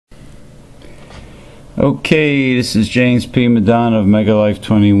Okay, this is James P. Madonna of Megalife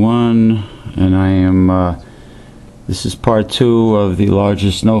 21, and I am, this is part 2 of the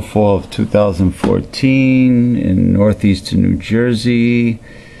largest snowfall of 2014 in northeastern New Jersey.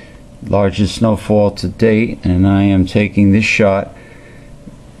 Largest snowfall to date, and I am taking this shot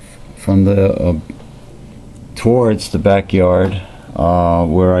from the, towards the backyard,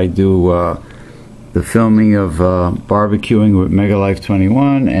 where I do, the filming of barbecuing with Megalife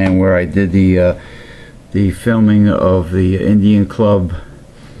 21, and where I did the filming of the Indian Club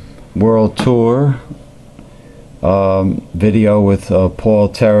World Tour video with Paul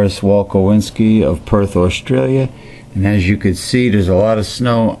Terrace Walkowinski of Perth, Australia. And as you can see, there's a lot of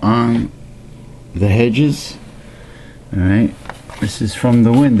snow on the hedges. Alright, this is from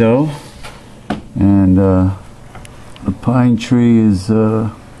the window, and the pine tree is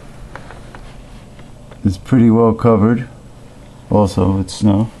pretty well covered also with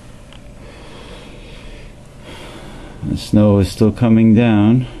snow. The snow is still coming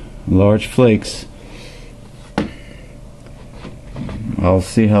down, large flakes. I'll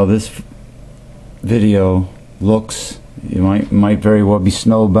see how this video looks. You might very well be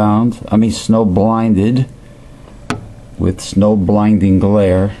snow blinded with snow blinding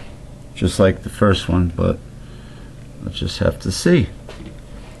glare, just like the first one, but I'll just have to see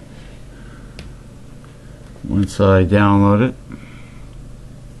once I download it.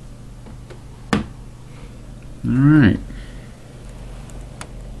 Alright.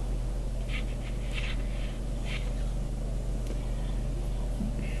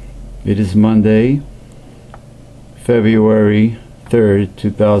 It is Monday, February 3rd,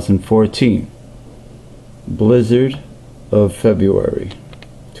 2014. Blizzard of February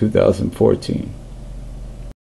 2014.